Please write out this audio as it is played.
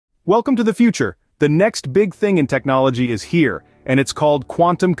Welcome to the future. The next big thing in technology is here, and it's called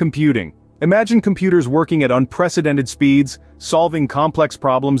quantum computing. Imagine computers working at unprecedented speeds, solving complex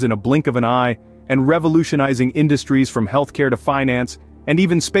problems in a blink of an eye, and revolutionizing industries from healthcare to finance, and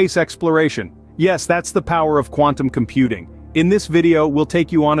even space exploration. Yes, that's the power of quantum computing. In this video, we'll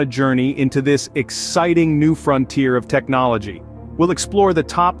take you on a journey into this exciting new frontier of technology. We'll explore the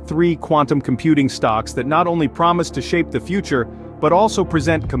top 3 quantum computing stocks that not only promise to shape the future, but also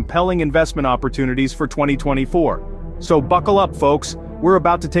present compelling investment opportunities for 2024. So buckle up, folks. We're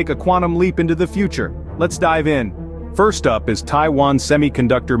about to take a quantum leap into the future. Let's dive in. First up is Taiwan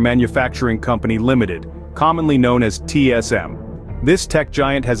Semiconductor Manufacturing Company Limited, commonly known as TSM. This tech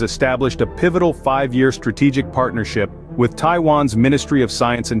giant has established a pivotal 5-year strategic partnership with Taiwan's Ministry of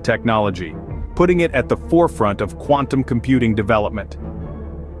Science and Technology, putting it at the forefront of quantum computing development.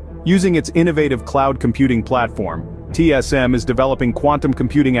 Using its innovative cloud computing platform, TSM is developing quantum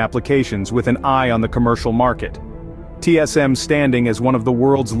computing applications with an eye on the commercial market. TSM's standing as one of the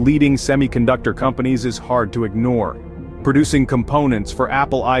world's leading semiconductor companies is hard to ignore. Producing components for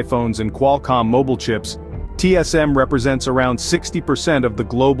Apple iPhones and Qualcomm mobile chips, TSM represents around 60% of the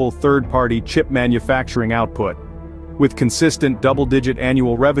global third-party chip manufacturing output. With consistent double-digit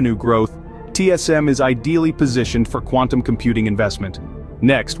annual revenue growth, TSM is ideally positioned for quantum computing investment.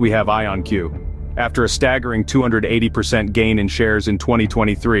 Next, we have IonQ. After a staggering 280% gain in shares in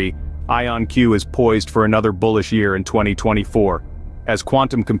 2023, IonQ is poised for another bullish year in 2024. As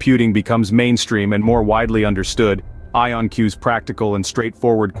quantum computing becomes mainstream and more widely understood, IonQ's practical and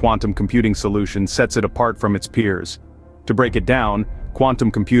straightforward quantum computing solution sets it apart from its peers. To break it down,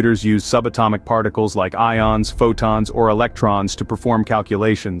 quantum computers use subatomic particles like ions, photons, or electrons to perform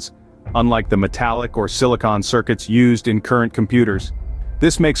calculations, unlike the metallic or silicon circuits used in current computers.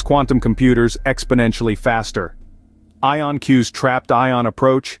 This makes quantum computers exponentially faster. IonQ's trapped ion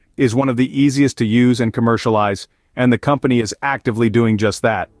approach is one of the easiest to use and commercialize, and the company is actively doing just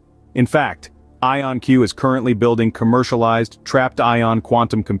that. In fact, IonQ is currently building commercialized trapped ion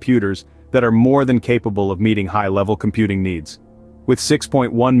quantum computers that are more than capable of meeting high-level computing needs. With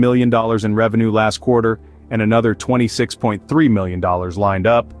 $6.1 million in revenue last quarter and another $26.3 million lined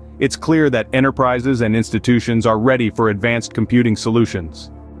up, it's clear that enterprises and institutions are ready for advanced computing solutions.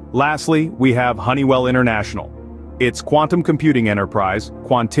 Lastly, we have Honeywell International. Its quantum computing enterprise,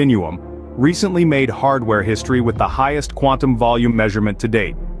 Quantinuum, recently made hardware history with the highest quantum volume measurement to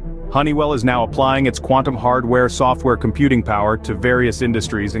date. Honeywell is now applying its quantum hardware software computing power to various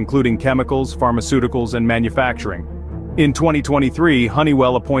industries including chemicals, pharmaceuticals, and manufacturing. In 2023,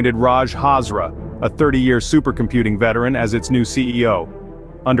 Honeywell appointed Raj Hazra, a 30-year supercomputing veteran, as its new CEO.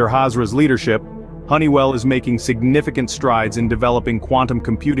 Under Hazra's leadership, Honeywell is making significant strides in developing quantum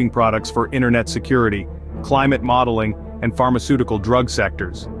computing products for internet security, climate modeling, and pharmaceutical drug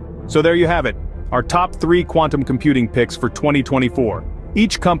sectors. So there you have it, our top 3 quantum computing picks for 2024.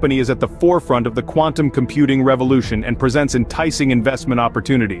 Each company is at the forefront of the quantum computing revolution and presents enticing investment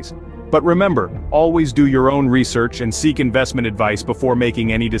opportunities. But remember, always do your own research and seek investment advice before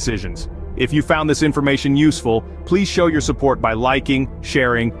making any decisions. If you found this information useful, please show your support by liking,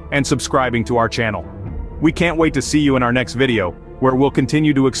 sharing, and subscribing to our channel. We can't wait to see you in our next video, where we'll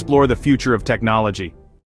continue to explore the future of technology.